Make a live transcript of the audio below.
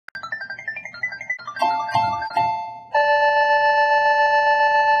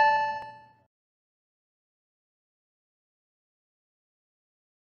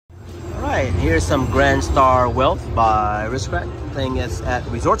some Grand Star Wealth by Aristocrat, playing at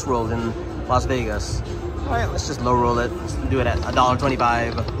Resorts World in Las Vegas. Alright, let's just low roll it. Let's do it at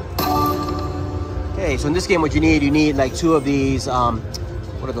 $1.25. Okay, so in this game what you need like 2 of these,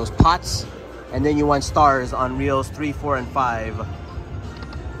 what are those, pots? And then you want stars on reels 3, 4, and 5.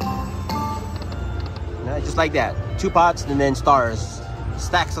 Yeah, just like that. 2 pots and then stars.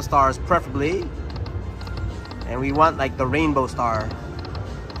 Stacks of stars preferably. And we want like the rainbow star.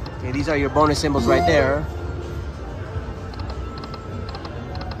 Okay, these are your bonus symbols right there.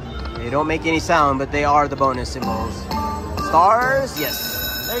 They don't make any sound, but they are the bonus symbols. Stars,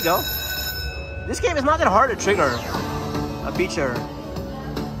 yes. There you go. This game is not that hard to trigger a feature.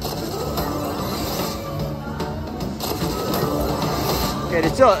 Okay,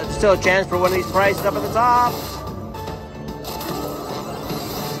 there's still a chance for one of these prizes up at the top.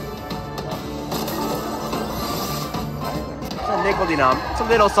 It's a nickel denom. It's a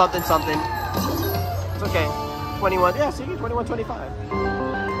little something something. It's okay. 21, yeah, see, 21.25.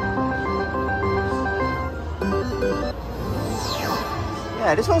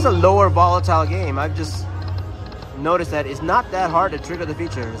 Yeah, this one's a lower volatile game. I've just noticed that it's not that hard to trigger the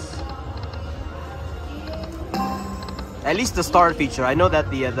features. At least the star feature. I know that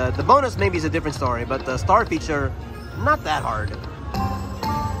the bonus maybe is a different story, but the star feature, not that hard.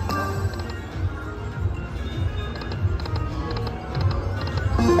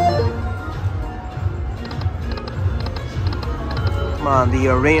 Come on,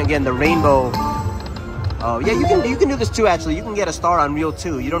 the rainbow. Oh yeah, you can do this too. Actually, you can get a star on reel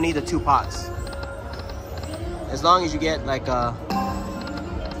 2. You don't need the 2 pots. As long as you get like a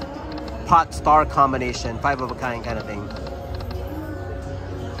pot star combination, 5 of a kind of thing.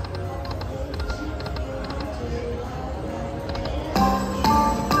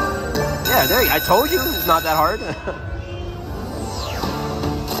 Yeah, there. I told you it's not that hard.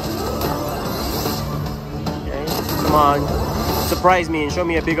 Okay, come on, surprise me and show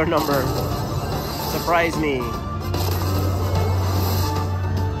me a bigger number. Surprise me.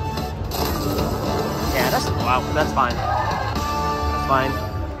 Yeah, that's fine. That's fine.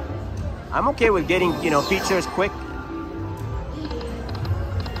 I'm okay with getting, features quick.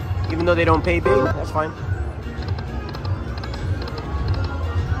 Even though they don't pay big, that's fine.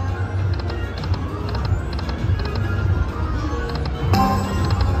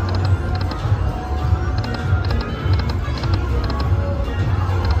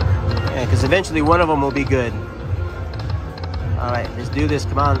 Yeah, because eventually one of them will be good. Alright, let's do this,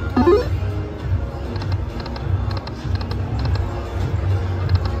 come on.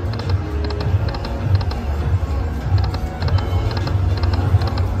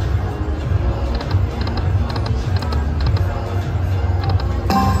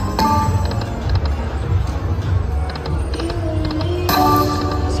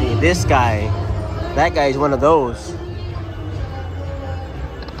 This guy, that guy is one of those.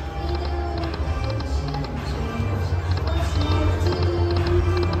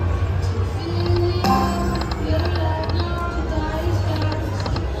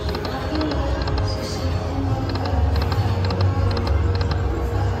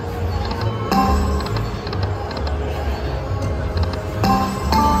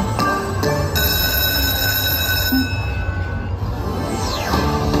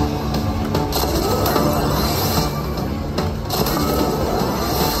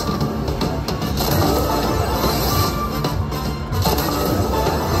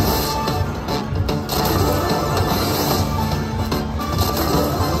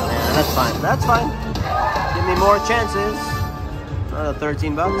 That's fine. Give me more chances. Another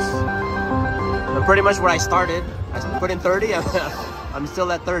 13 bucks. I'm pretty much where I started. I put in 30. I'm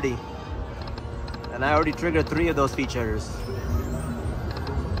still at 30. And I already triggered 3 of those features.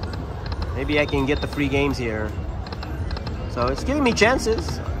 Maybe I can get the free games here. So it's giving me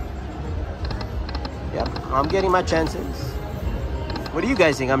chances. Yep, I'm getting my chances. What do you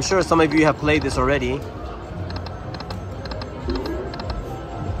guys think? I'm sure some of you have played this already.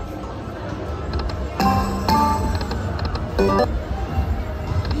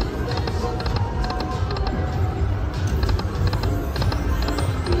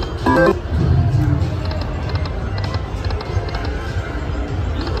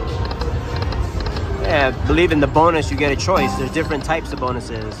 Yeah, I believe in the bonus you get a choice. There's different types of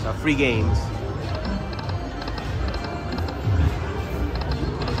bonuses, free games.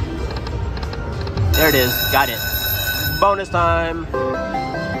 There it is, got it. Bonus time.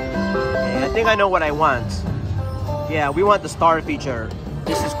 Okay, I think I know what I want. Yeah, we want the star feature.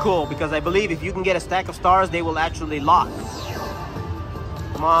 This is cool because I believe if you can get a stack of stars, they will actually lock.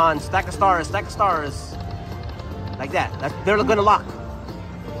 Come on, stack of stars, stack of stars. Like that. They're gonna lock.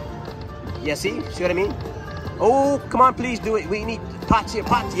 Yeah, see what I mean? Oh, come on, please do it. We need pots here,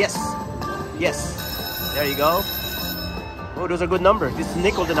 pots. Yes, yes. There you go. Oh, those are good numbers. This is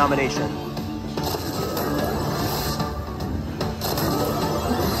nickel denomination.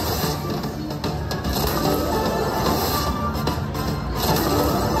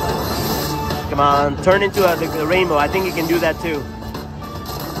 Come on, turn into a rainbow. I think you can do that too.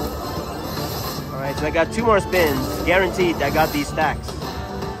 All right, so I got 2 more spins. Guaranteed I got these stacks.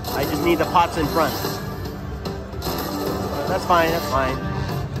 I just need the pots in front. That's fine, that's fine.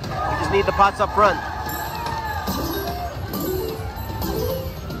 I just need the pots up front.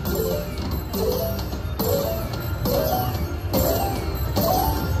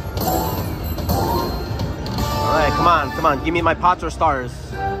 All right, come on. Give me my pots or stars.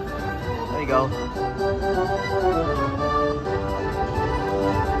 There you go.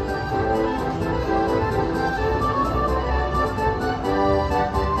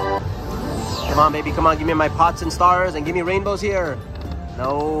 Come on, baby, come on. Give me my pots and stars and give me rainbows here.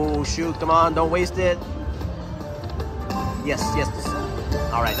 No, shoot, come on. Don't waste it. Yes, yes.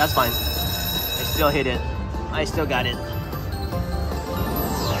 All right, that's fine. I still hit it. I still got it.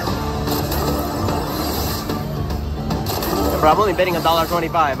 Remember, I'm only betting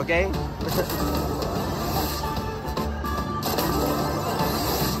 $1.25, okay?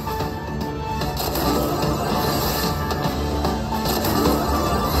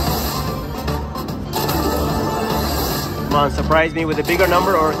 Come on, surprise me with a bigger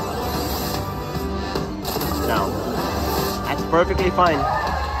number or... No. That's perfectly fine.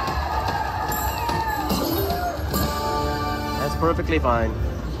 That's perfectly fine.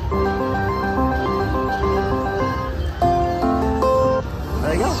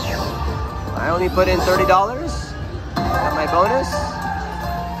 There you go. I only put in $30. Got my bonus.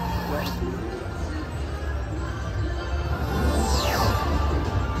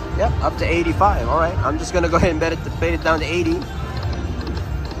 Yep, up to 85. All right, I'm just gonna go ahead and bet it down to 80.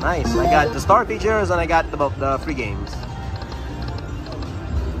 Nice. I got the star features and I got the free games.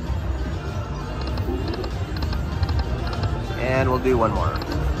 And we'll do one more.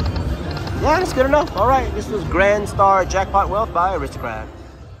 Yeah, that's good enough. All right, this was Grand Star Jackpot Wealth by Aristocrat.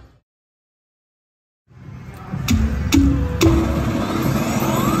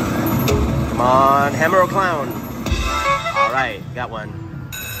 Come on, hammer or clown. All right, got one.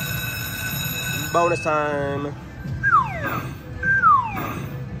 Bonus time.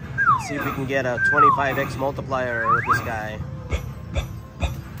 Let's see if we can get a 25x multiplier with this guy.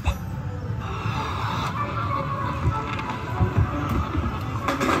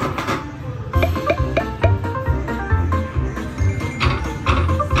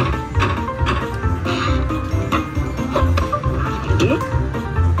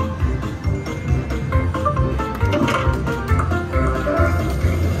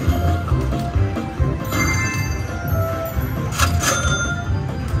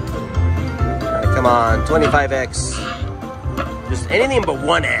 Come on, 25x. Just anything but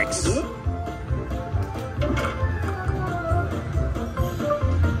 1x.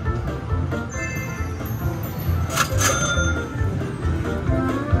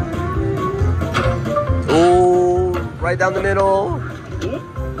 Oh, right down the middle.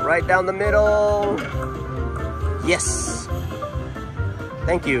 Right down the middle. Yes.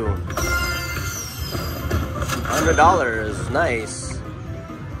 Thank you. $100. Nice.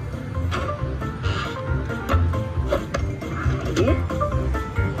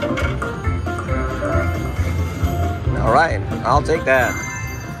 All right, I'll take that.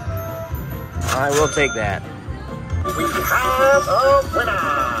 I will take that. We have a winner.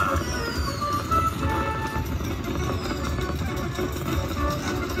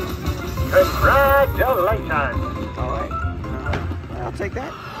 Congratulations. All right, I'll take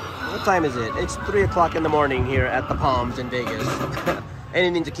that. What time is it? It's 3 o'clock in the morning here at the Palms in Vegas.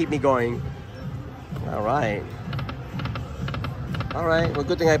 Anything to keep me going. All right. All right, well,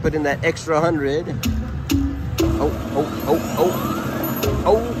 good thing I put in that extra 100. Oh.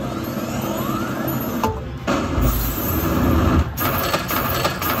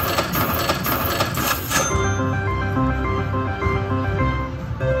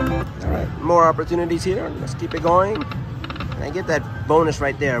 All right, more opportunities here. Let's keep it going. And I get that bonus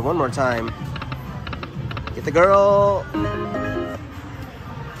right there one more time. Get the girl.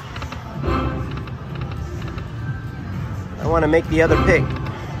 I want to make the other pick.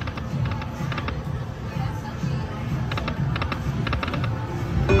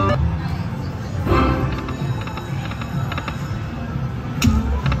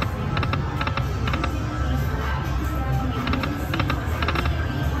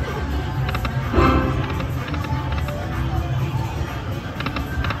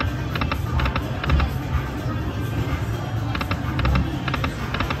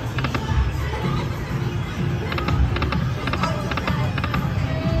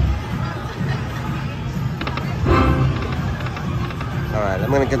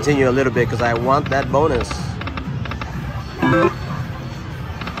 I'm gonna continue a little bit because I want that bonus.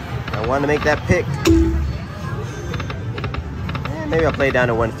 I want to make that pick. Maybe I'll play down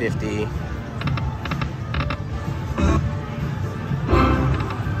to 150.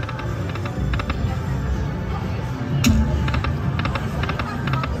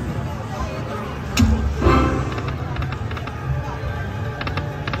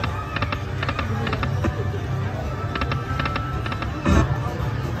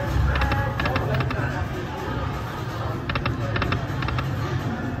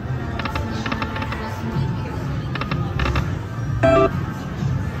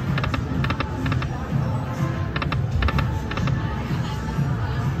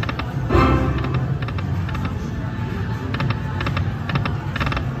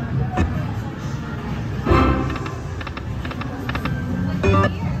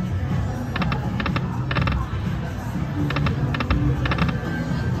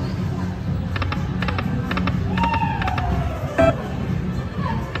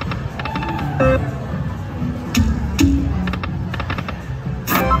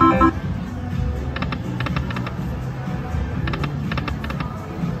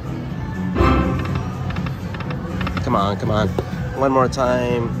 Come on, come on. One more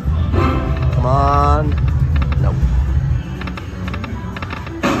time. Come on. Nope.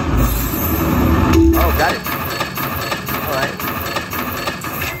 Oh, got it. All right.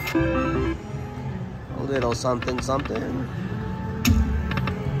 A little something, something.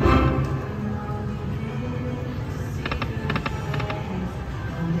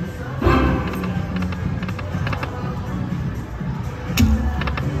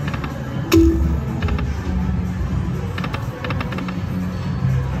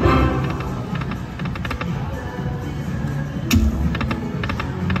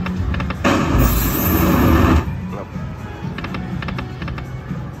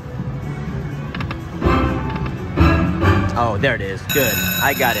 Oh, there it is. Good.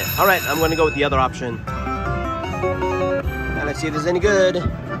 I got it. All right, I'm going to go with the other option. And let's see if there's any good.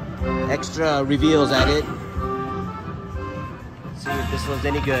 Extra reveals at it. See if this one's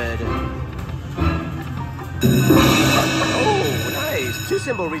any good. Oh, nice. 2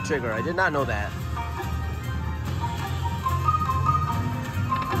 symbol retrigger. I did not know that.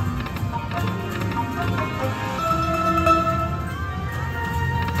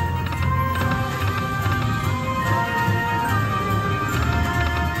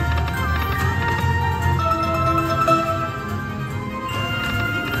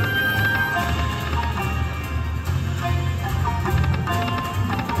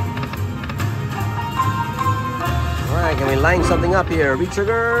 Can we line something up here?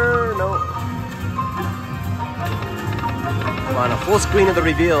 Retrigger? No. Come on, a full screen of the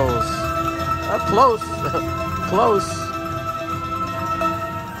reveals. Oh, close. Close.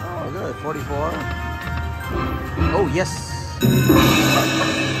 Oh, good. 44. Oh, yes.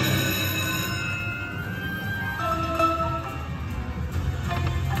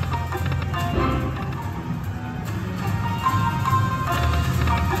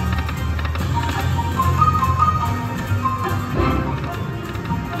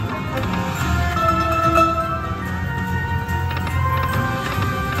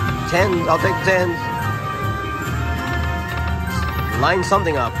 Tens, I'll take the tens. Line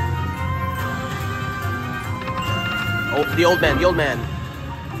something up. Oh, the old man, the old man.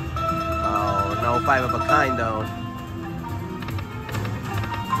 Oh, no, 5 of a kind though.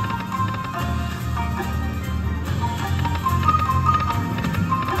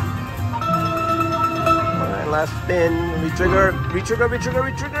 Alright, last spin. Retrigger, retrigger, retrigger,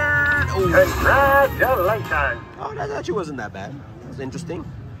 retrigger. Oh. Congratulations. Oh, that actually wasn't that bad. That was interesting.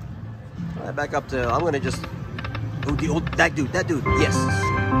 Back up to, I'm gonna just, oh, the old, that dude, yes.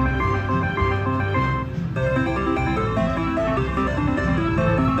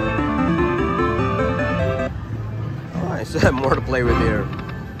 All right, so I have more to play with here.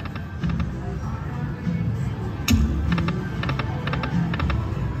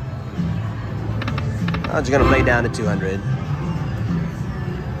 I'm just gonna play down to 200.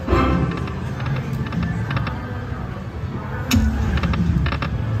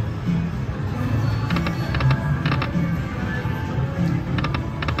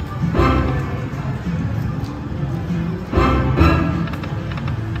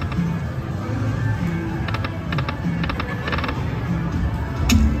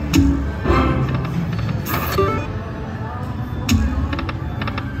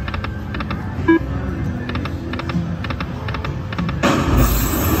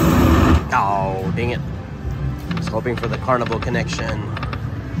 Oh, dang it. I was hoping for the carnival connection.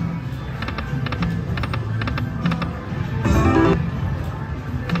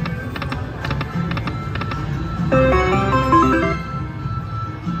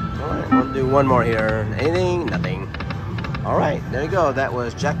 one more here. Anything? Nothing. All right, there you go. That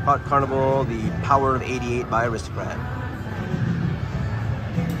was Jackpot Carnival, the Power of 88 by Aristocrat.